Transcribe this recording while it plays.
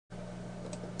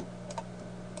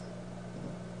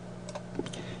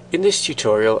In this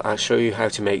tutorial I'll show you how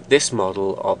to make this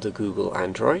model of the Google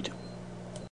Android.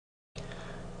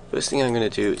 First thing I'm going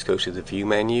to do is go to the View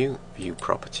menu, View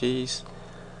Properties.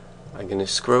 I'm going to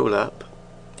scroll up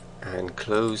and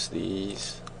close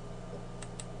these.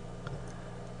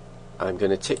 I'm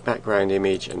going to tick background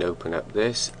image and open up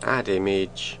this, add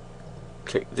image,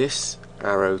 click this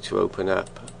arrow to open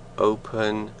up,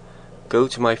 open, go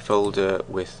to my folder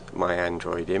with my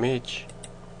Android image,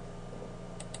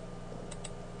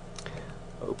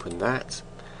 open that.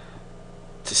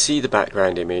 To see the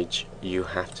background image you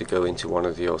have to go into one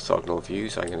of the orthogonal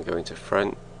views. I'm going to go into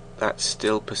front. That's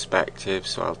still perspective,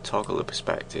 so I'll toggle the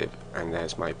perspective and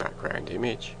there's my background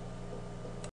image.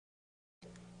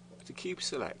 With the cube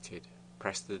selected,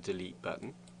 press the delete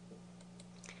button.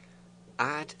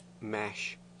 Add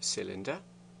mesh cylinder.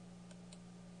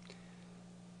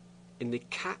 In the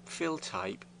cap fill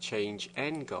type, change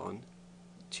ngon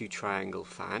to triangle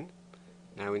fan.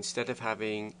 Now instead of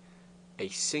having a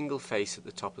single face at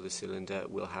the top of the cylinder,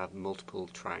 we'll have multiple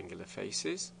triangular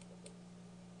faces.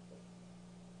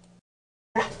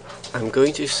 I'm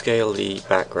going to scale the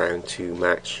background to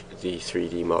match the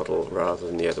 3D model rather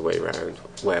than the other way around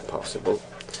where possible.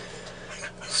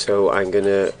 So I'm going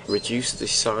to reduce the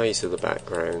size of the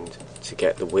background to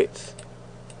get the width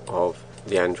of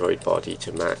the Android body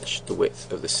to match the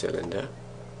width of the cylinder.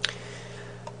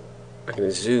 I'm going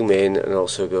to zoom in and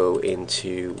also go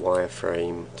into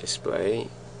wireframe display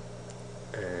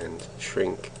and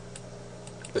shrink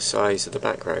the size of the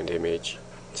background image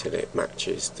till it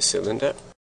matches the cylinder.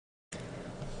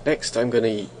 Next I'm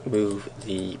going to move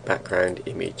the background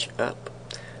image up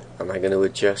and I'm going to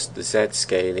adjust the Z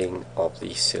scaling of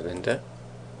the cylinder.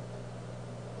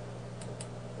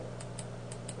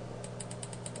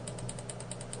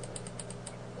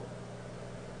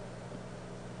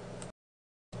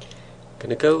 I'm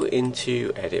going to go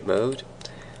into edit mode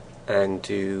and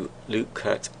do loop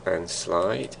cut and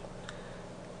slide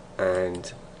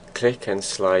and click and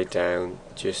slide down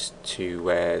just to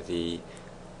where the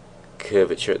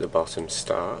curvature at the bottom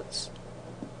starts.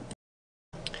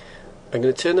 I'm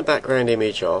going to turn the background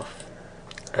image off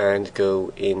and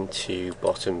go into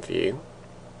bottom view.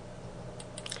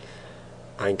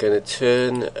 I'm going to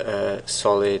turn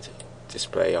solid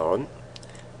display on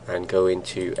and go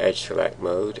into edge select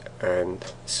mode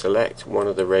and select one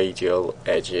of the radial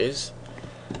edges.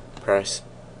 Press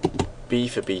B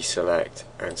for B select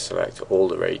and select all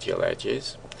the radial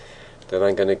edges. Then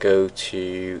I'm going to go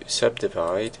to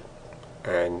subdivide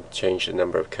and change the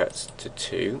number of cuts to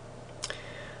 2.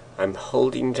 I'm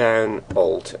holding down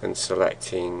Alt and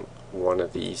selecting one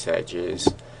of these edges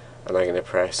and I'm going to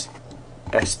press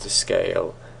S to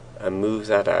scale and move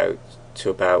that out to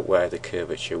about where the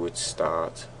curvature would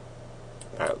start,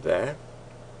 about there.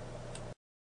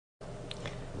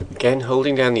 Again,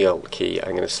 holding down the Alt key,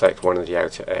 I'm going to select one of the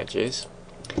outer edges.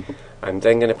 I'm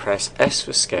then going to press S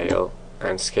for scale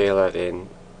and scale that in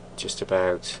just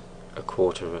about a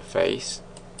quarter of a face.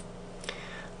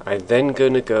 I'm then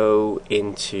going to go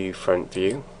into front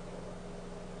view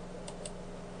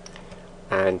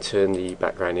and turn the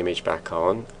background image back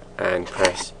on and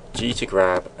press G to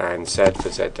grab and Z for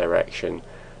Z direction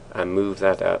and move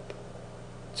that up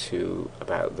to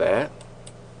about there.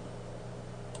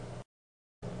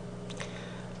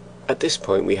 At this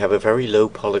point we have a very low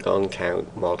polygon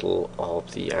count model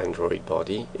of the Android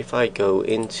body. If I go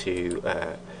into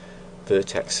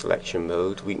vertex selection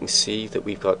mode, we can see that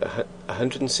we've got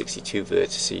 162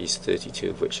 vertices, 32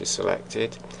 of which are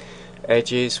selected.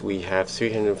 Edges, we have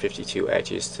 352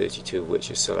 edges, 32 of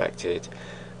which are selected.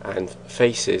 And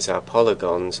faces are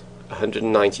polygons,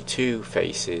 192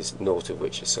 faces, 0 of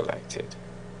which are selected.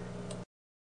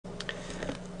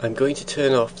 I'm going to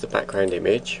turn off the background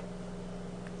image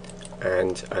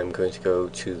and I'm going to go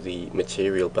to the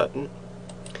material button.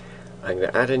 I'm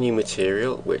going to add a new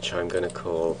material which I'm going to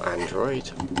call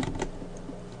Android.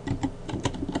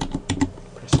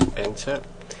 Press enter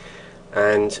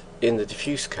and in the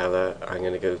diffuse color I'm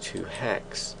going to go to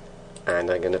hex and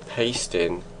I'm going to paste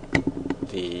in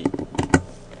the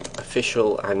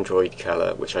official Android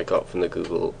color which I got from the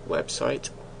Google website.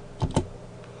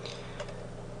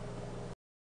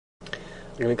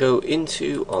 I'm going to go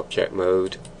into object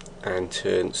mode and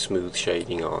turn smooth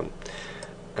shading on,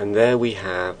 and there we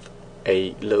have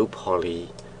a low poly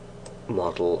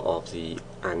model of the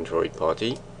Android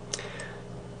body.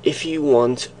 If you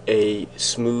want a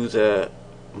smoother,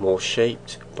 more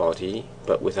shaped body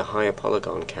but with a higher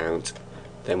polygon count,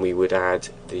 then we would add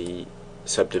the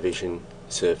subdivision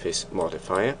surface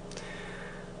modifier.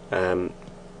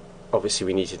 Obviously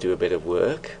we need to do a bit of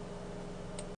work.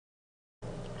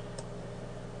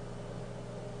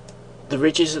 The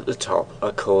ridges at the top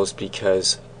are caused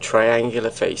because triangular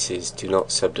faces do not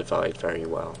subdivide very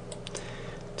well.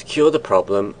 To cure the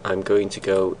problem, I'm going to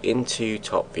go into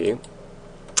top view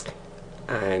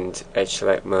and edge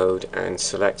select mode and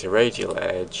select a radial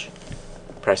edge,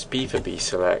 press B for B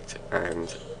select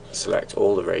and select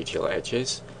all the radial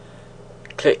edges,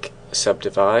 click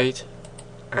subdivide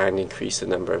and increase the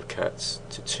number of cuts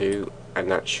to 2,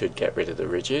 and that should get rid of the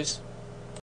ridges.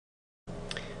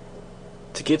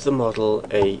 To give the model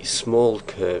a small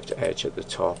curved edge at the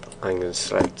top, I'm going to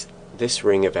select this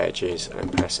ring of edges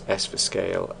and press S for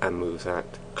scale and move that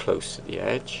close to the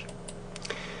edge,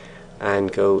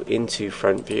 and go into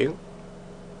front view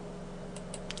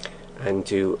and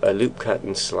do a loop cut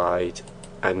and slide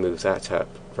and move that up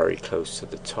very close to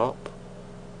the top.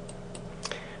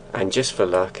 And just for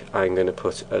luck, I'm going to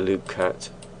put a loop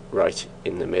cut right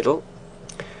in the middle.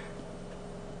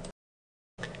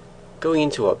 Going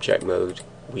into object mode,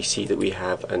 we see that we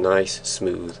have a nice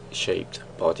smooth shaped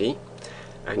body,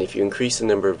 and if you increase the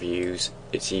number of views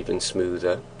it's even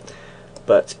smoother,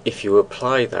 but if you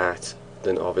apply that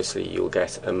then obviously you'll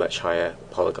get a much higher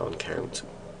polygon count.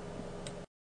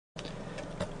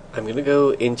 I'm going to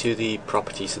go into the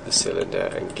properties of the cylinder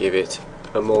and give it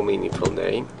a more meaningful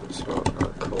name, so I'll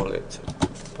call it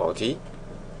body.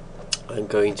 I'm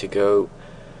going to go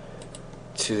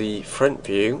to the front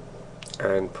view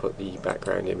and put the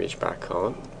background image back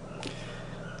on.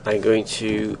 I'm going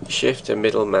to shift a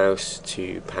middle mouse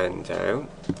to pan down,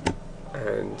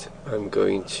 and I'm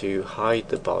going to hide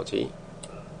the body,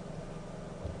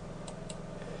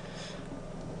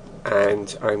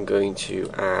 and I'm going to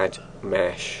add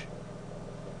mesh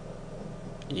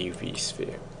UV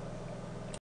sphere.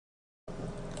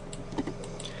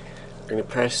 I'm going to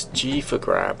press G for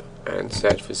grab and Z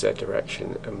for Z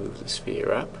direction and move the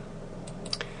sphere up.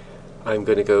 I'm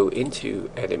going to go into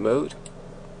edit mode.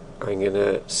 I'm going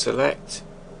to select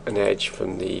an edge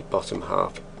from the bottom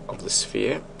half of the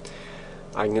sphere.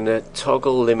 I'm going to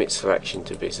toggle limit selection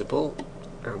to visible,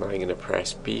 and I'm going to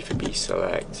press B for B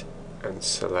select and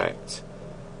select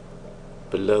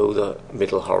below the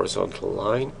middle horizontal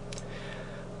line.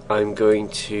 I'm going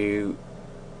to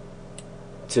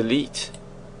delete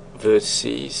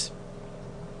vertices.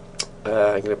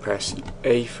 I'm going to press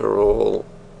A for all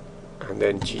and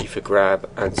then G for grab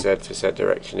and Z for Z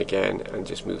direction again, and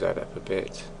just move that up a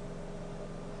bit.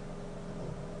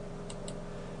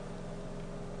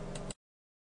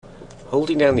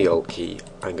 Holding down the Alt key,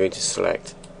 I'm going to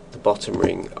select the bottom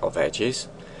ring of edges.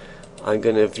 I'm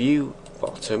going to view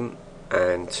bottom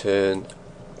and turn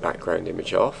background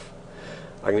image off.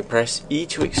 I'm going to press E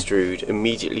to extrude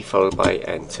immediately followed by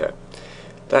enter.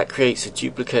 That creates a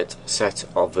duplicate set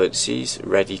of vertices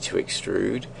ready to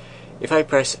extrude. If I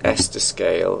press S to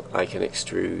scale, I can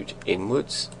extrude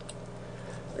inwards.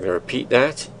 I'm going to repeat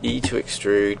that, E to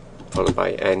extrude, followed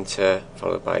by enter,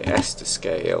 followed by S to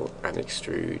scale, and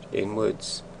extrude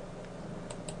inwards.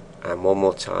 And one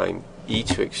more time, E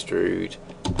to extrude,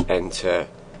 enter,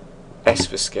 S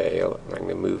for scale, and I'm going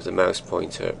to move the mouse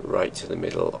pointer right to the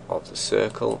middle of the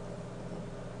circle.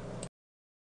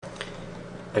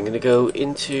 I'm going to go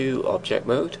into object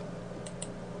mode.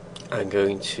 I'm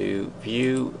going to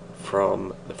view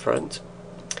from the front.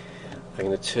 I'm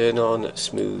going to turn on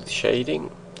smooth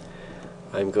shading.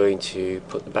 I'm going to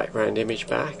put the background image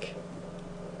back.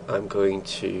 I'm going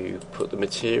to put the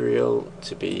material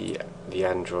to be the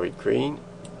Android green,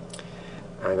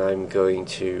 and I'm going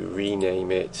to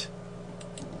rename it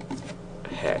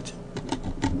head.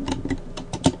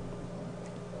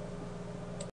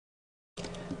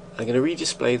 I'm going to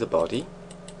redisplay the body,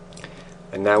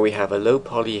 and now we have a low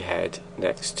poly head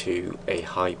next to a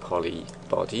high poly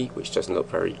body, which doesn't look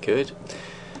very good.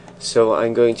 So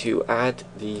I'm going to add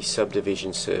the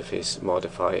subdivision surface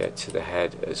modifier to the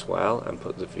head as well and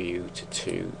put the view to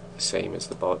 2, the same as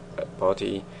the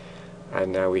body,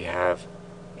 and now we have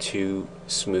two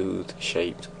smooth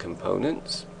shaped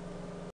components.